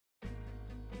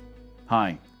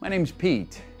Hi, my name's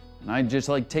Pete, and I'd just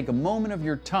like to take a moment of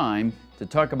your time to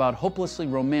talk about hopelessly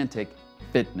romantic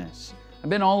fitness. I've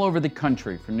been all over the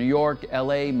country, from New York,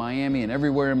 LA, Miami, and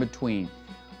everywhere in between.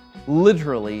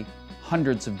 Literally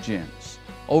hundreds of gyms.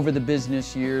 Over the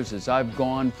business years, as I've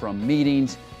gone from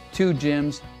meetings to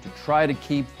gyms to try to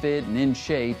keep fit and in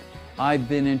shape, I've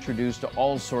been introduced to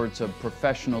all sorts of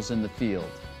professionals in the field.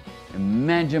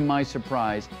 Imagine my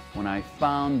surprise when I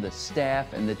found the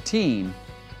staff and the team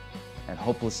at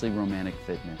Hopelessly Romantic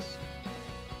Fitness.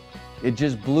 It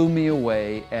just blew me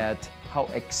away at how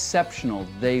exceptional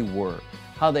they were,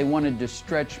 how they wanted to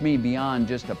stretch me beyond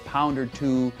just a pound or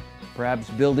two, perhaps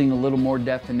building a little more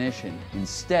definition.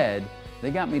 Instead, they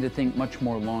got me to think much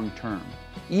more long term,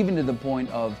 even to the point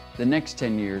of the next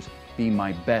 10 years being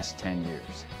my best 10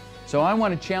 years. So I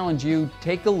want to challenge you,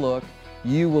 take a look.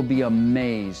 You will be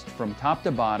amazed from top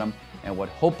to bottom at what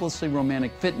Hopelessly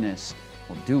Romantic Fitness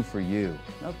will do for you.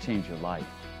 They'll change your life.